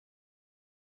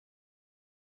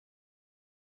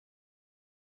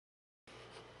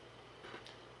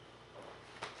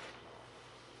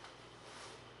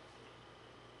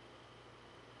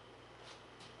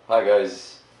Hi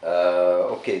guys,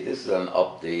 okay, this is an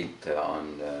update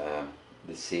on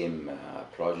the same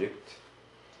project,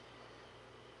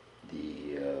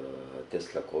 the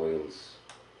Tesla coils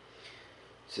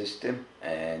system,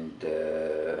 and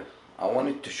I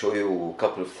wanted to show you a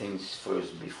couple of things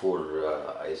first before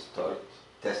I start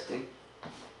testing.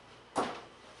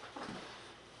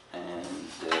 And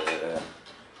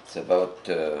it's about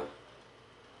the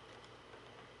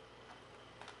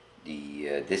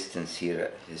distance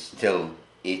here is still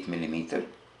 8 millimeter,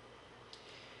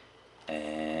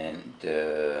 and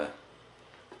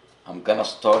I'm gonna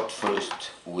start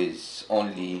first with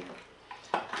only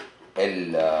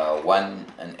L1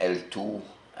 and L2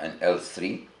 and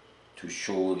L3 to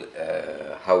show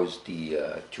how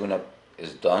the tune-up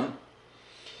is done.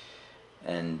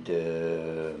 And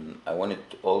I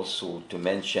wanted also to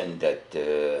mention that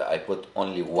I put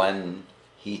only one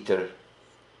heater,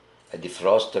 a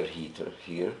defroster heater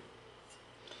here,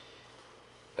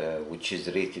 which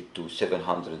is rated to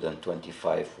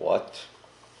 725 watt,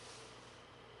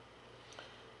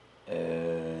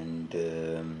 and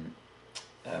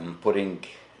I'm putting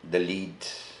the lead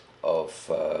of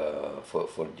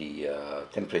for the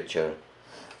temperature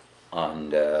on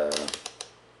the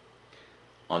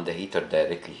heater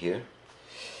directly here.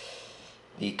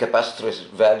 The capacitor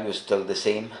value is still the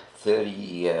same,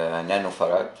 30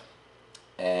 nanofarad,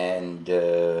 and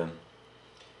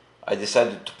I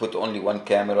decided to put only one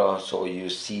camera so you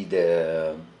see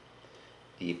the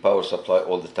power supply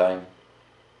all the time.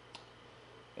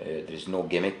 There is no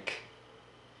gimmick.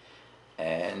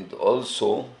 And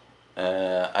also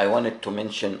I wanted to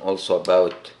mention also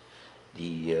about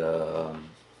the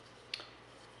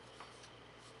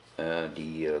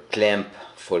clamp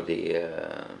for the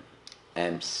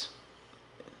amps,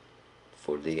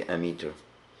 for the ammeter.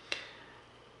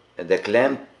 The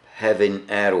clamp have an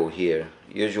arrow here.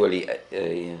 Usually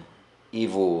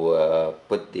Evo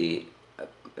put the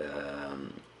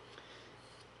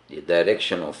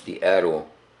direction of the arrow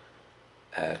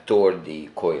toward the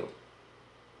coil.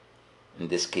 In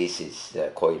this case it's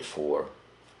coil 4.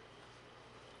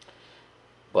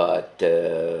 But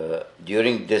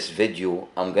during this video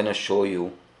I'm gonna show you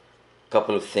a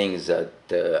couple of things that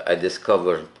I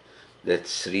discovered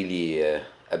that's really a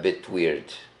bit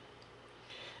weird.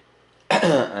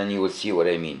 And you will see what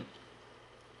I mean.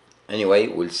 Anyway,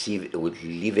 we'll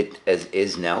leave it as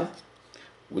is now,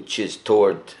 which is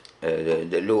toward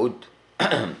the load.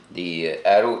 The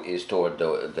arrow is toward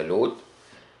the load,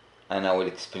 and I will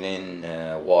explain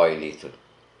why later.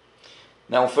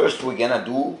 Now first we're gonna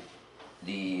do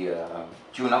the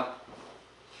tune-up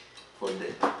for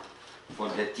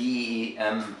the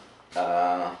TEM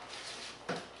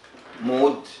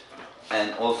mode,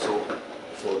 and also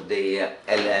for the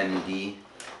LMD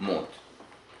mode.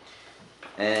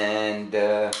 And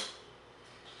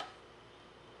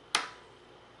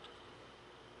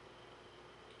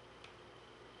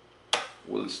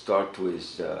we'll start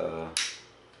with the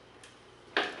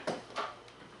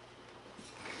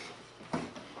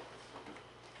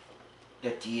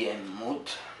TM mode,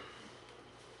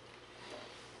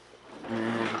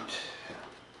 and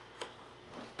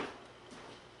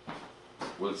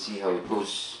we'll see how it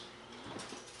goes.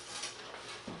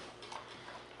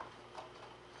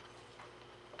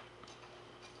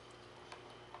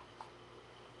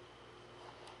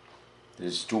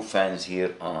 There's two fans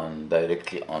here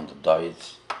directly on the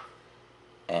diodes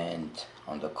and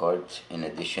on the card, in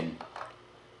addition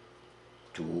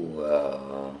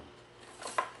to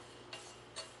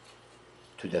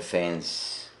the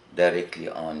fans directly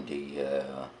on the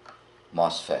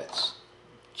MOSFETs,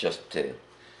 just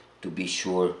to be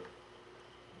sure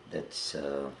that's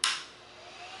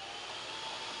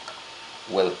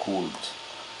well cooled.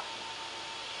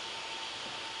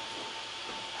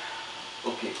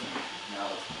 Okay, now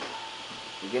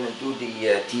we're gonna do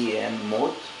the TEM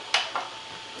mode.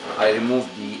 I removed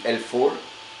the L4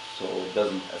 so it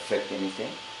doesn't affect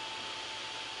anything,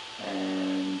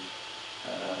 and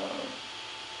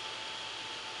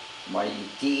my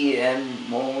TEM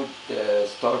mode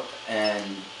start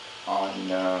and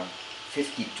on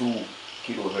 52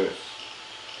 kilohertz.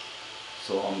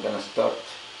 So I'm gonna start.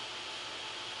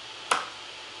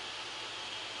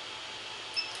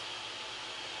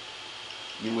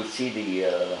 You will see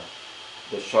the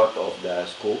shot of the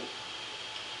scope.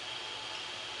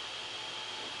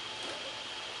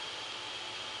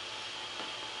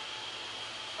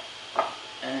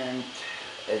 And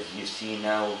as you see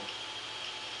now,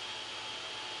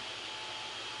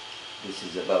 this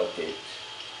is about it.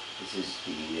 This is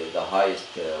the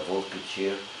highest voltage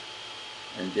here,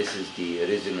 and this is the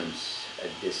resonance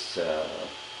at this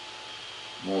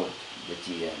mode, the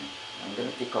TM. I'm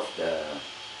going to take off the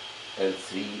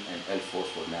L3 and L4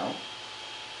 for now.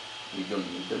 We don't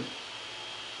need them.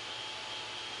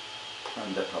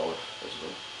 And the power as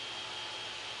well.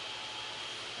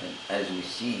 And as we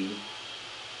see,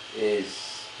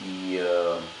 is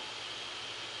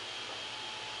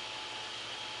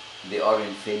they are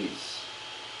in phase.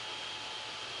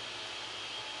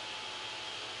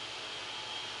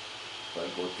 If I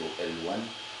go to L1,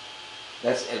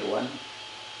 that's L1.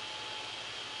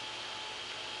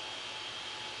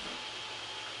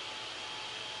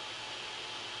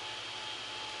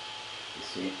 You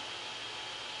see,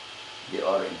 they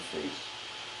are in phase.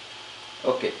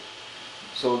 Okay,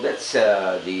 so that's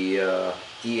the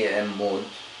TAM mode.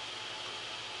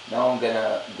 Now I'm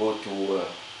gonna go to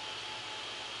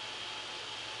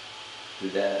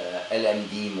the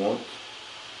LMD mode.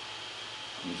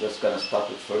 I'm just gonna stop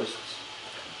it first,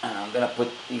 and I'm gonna put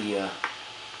the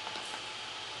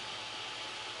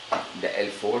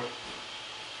L4.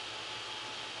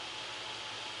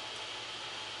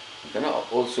 I'm gonna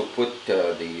also put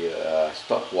the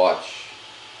stopwatch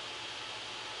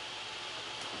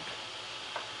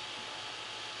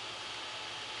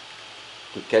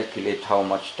to calculate how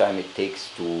much time it takes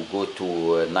to go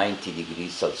to 90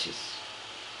 degrees Celsius.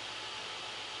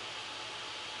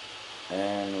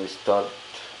 And we start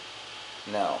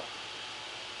now.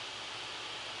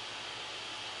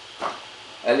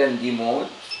 LMD mode,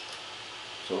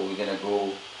 so we're gonna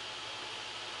go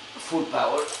full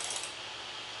power,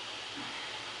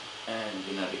 and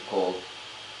we're gonna recall.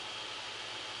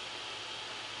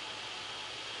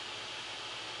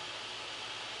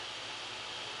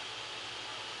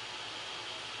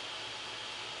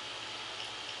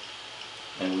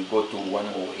 And we go to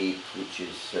 108, which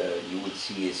is, you will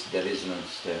see is the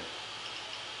resonance there.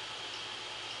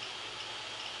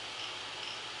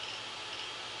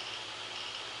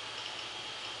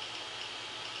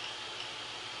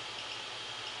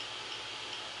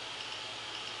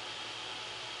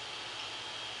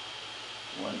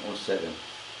 .07,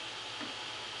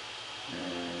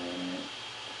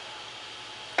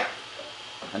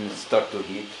 and it start to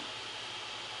heat.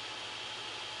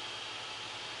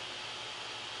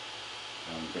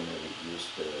 I'm going to reduce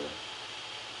the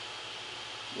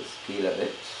scale a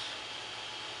bit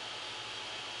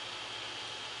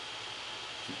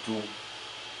to 2.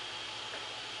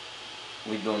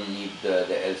 We don't need the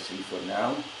L3 for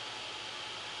now.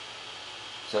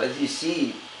 So as you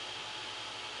see,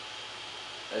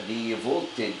 the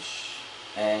voltage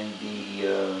and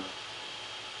the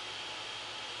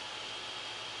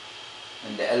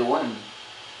L1,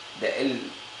 the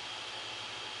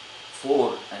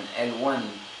L4 and L1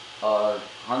 are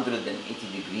 180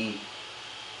 degrees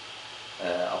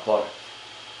apart.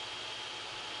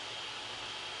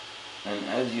 And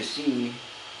as you see,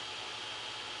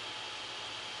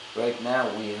 right now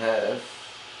we have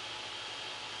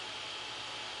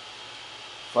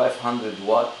 500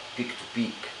 watt peak to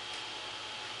peak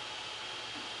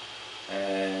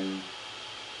and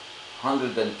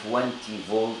 120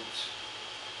 volt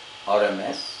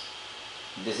RMS.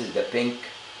 This is the pink,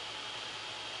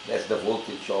 that's the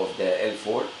voltage of the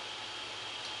L4,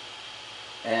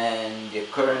 and the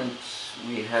current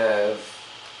we have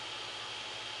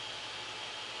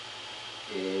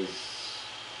is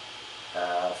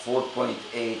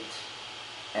 4.8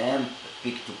 amp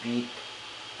peak to peak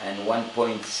and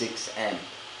 1.6 amp.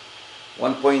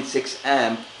 1.6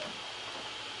 amp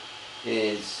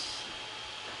is,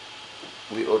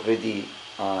 we already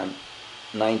on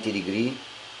 90 degree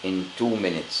in 2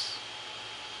 minutes,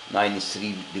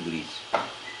 93 degrees.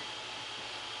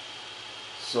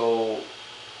 So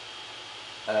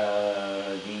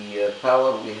the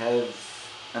power we have,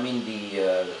 I mean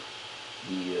the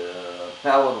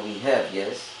power we have,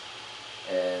 yes,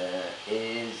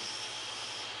 is,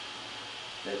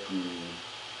 let me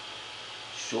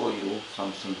show you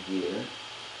something here.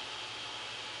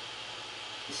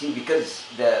 You see, because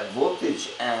the voltage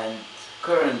and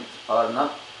current are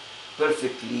not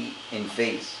perfectly in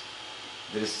phase,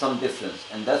 there is some difference,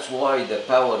 and that's why the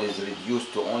power is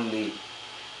reduced to only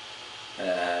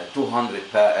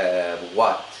 200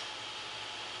 watt,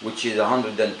 which is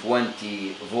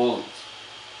 120 volt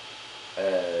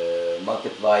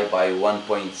multiplied by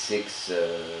 1.6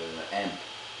 amp.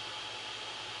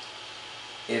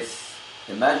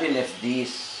 Imagine if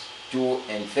these two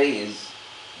in phase,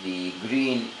 the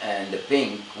green and the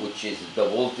pink, which is the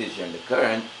voltage and the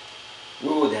current, we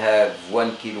would have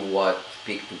 1 kilowatt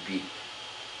peak to peak,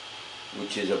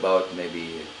 which is about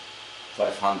maybe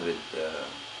 500,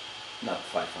 not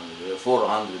 500,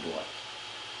 400 watt,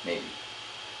 maybe.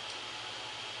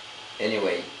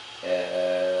 Anyway,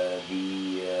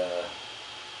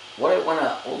 What I want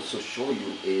to also show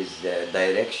you is the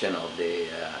direction of the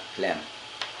clamp.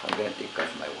 I'm going to take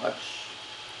off my watch,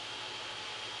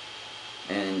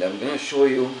 and I'm going to show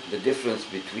you the difference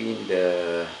between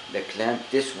the clamp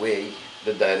this way,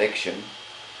 the direction.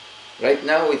 Right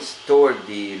now it's toward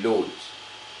the load,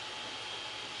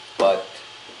 but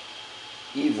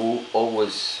Evo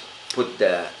always put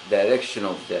the direction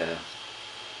of the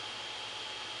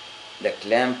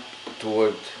clamp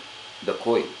toward the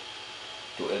coil,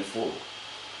 to L4.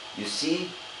 You see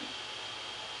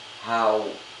how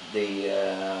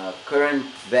the current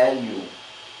value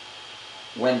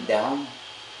went down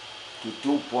to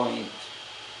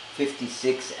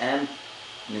 2.56 amp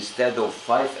instead of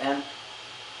 5 amp.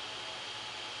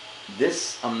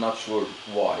 This I'm not sure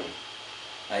why.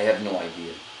 I have no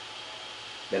idea.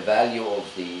 The value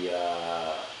of the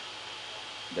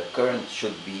current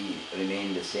should be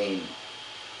remain the same,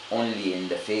 only in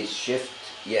the phase shift.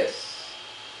 Yes,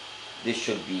 this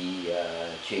should be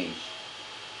changed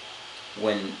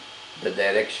when the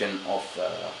direction of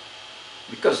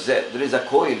because there is a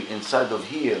coil inside of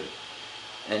here,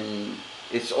 and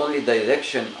it's only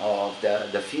direction of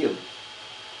the field.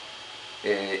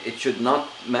 It should not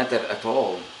matter at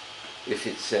all if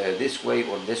it's this way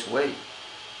or this way.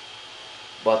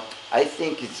 But I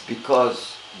think it's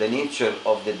because the nature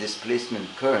of the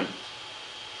displacement current,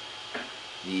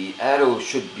 the arrow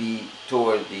should be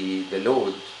toward the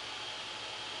load.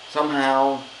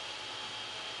 Somehow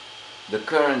the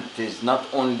current is not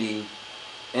only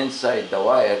inside the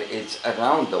wire, it's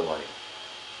around the wire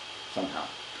somehow.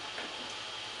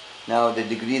 Now the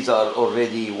degrees are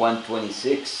already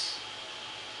 126.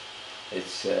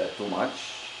 It's too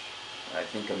much. I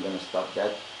think I'm going to stop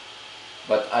that.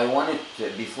 But I wanted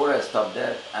to, before I stop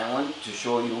that, I want to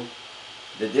show you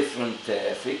the different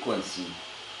frequency.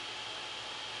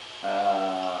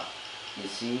 You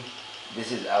see,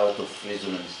 this is out of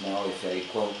resonance now, if I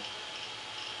recall,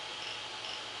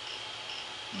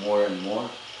 more and more.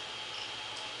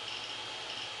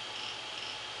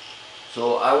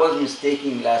 So I was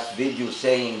mistaken last video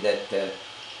saying that the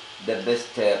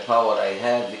best power I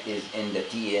have is in the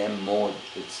TEM mode.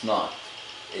 It's not.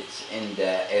 It's in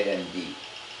the LMD,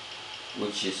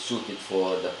 which is suited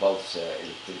for the pulse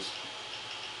electricity.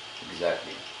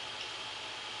 Exactly.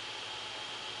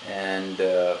 And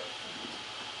just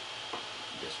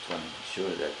want to be sure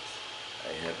that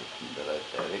I have it in the right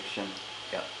direction.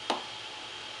 Yeah.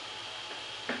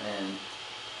 And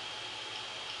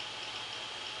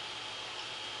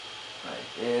right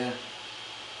there.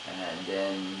 And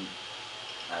then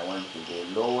I want to go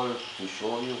lower to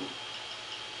show you.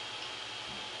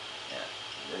 Yeah,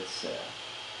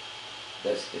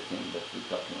 that's the thing that we're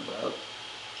talking about.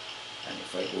 And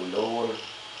if I go lower,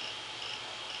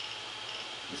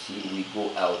 you see we go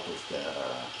out of the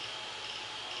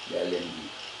LMD.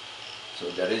 So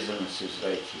the resonance is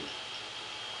right here.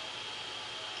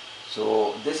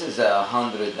 So this is a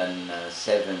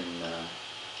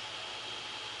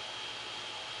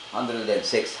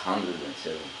 106,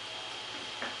 107.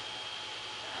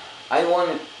 I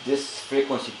wanted this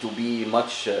frequency to be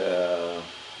much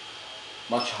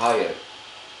higher.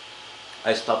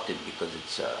 I stopped it because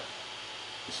it's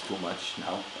too much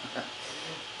now.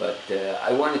 But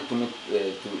I wanted to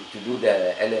do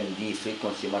the LMD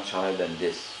frequency much higher than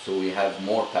this, so we have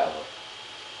more power.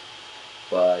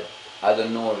 But I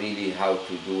don't know really how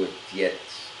to do it yet.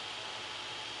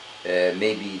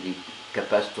 Maybe the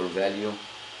capacitor value,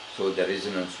 so the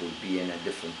resonance will be in a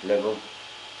different level.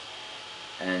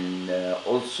 And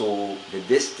also the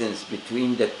distance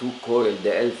between the two coils,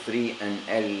 the L3 and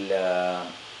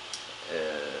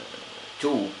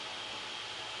L2,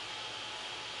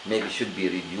 maybe should be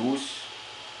reduced.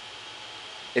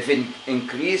 If it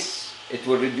increase, it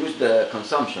will reduce the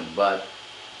consumption, but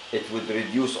it would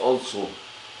reduce also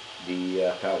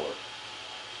the power.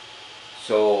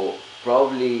 So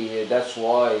probably that's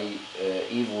why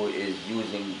Evo is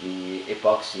using the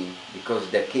epoxy, because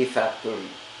the K factor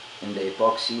in the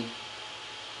epoxy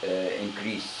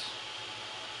increase,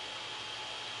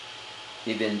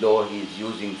 even though he's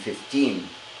using 15,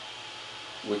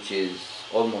 which is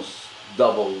almost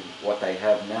double what I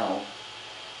have now,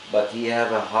 but he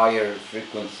have a higher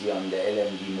frequency on the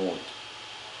LMD mode,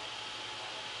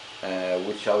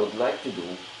 which I would like to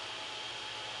do.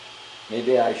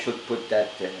 Maybe I should put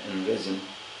that in resin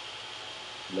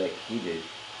like he did,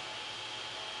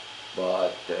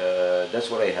 but that's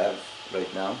what I have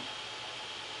right now.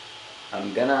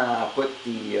 I'm gonna put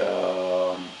the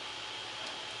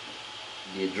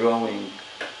drawing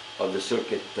of the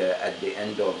circuit at the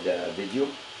end of the video,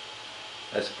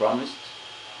 as promised.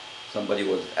 Somebody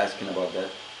was asking about that.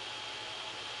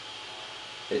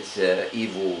 It's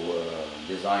Evo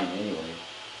design anyway,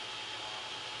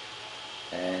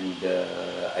 and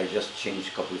I just changed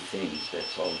a couple of things.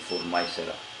 That's all for my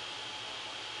setup.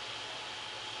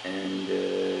 And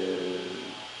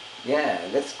yeah,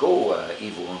 let's go,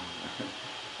 Evo.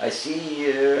 I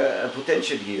see a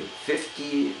potential here.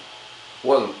 50,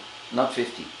 well, not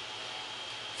 50.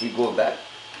 If we go back,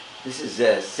 this is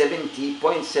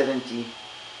 70.70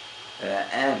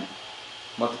 amp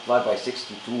multiplied by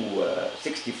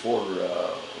 64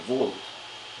 volt.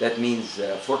 That means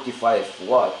 45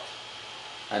 watt,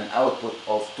 an output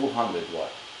of 200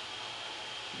 watt.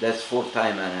 That's 4.5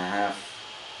 times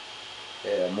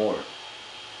more.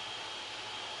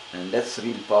 And that's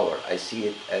real power. I see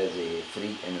it as a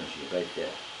free energy right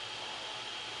there.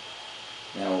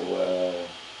 Now,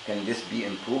 can this be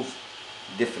improved?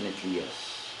 Definitely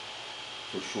yes,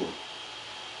 for sure.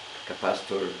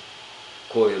 Capacitor,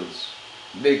 coils,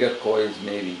 bigger coils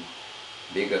maybe,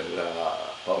 bigger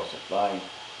power supply.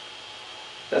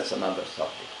 That's another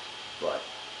subject. But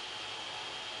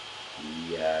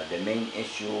the main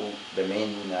issue, the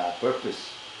main purpose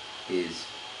is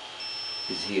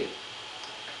here.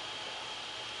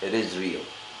 It is real,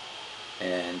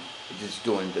 and it is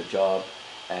doing the job,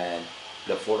 and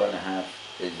the 4.5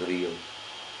 is real.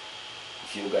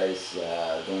 If you guys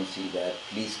don't see that,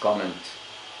 please comment,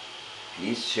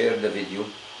 please share the video,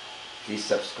 please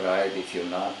subscribe if you're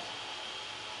not,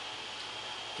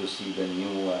 to see the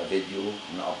new video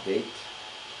and update.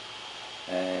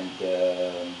 And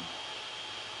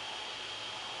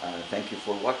thank you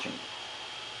for watching.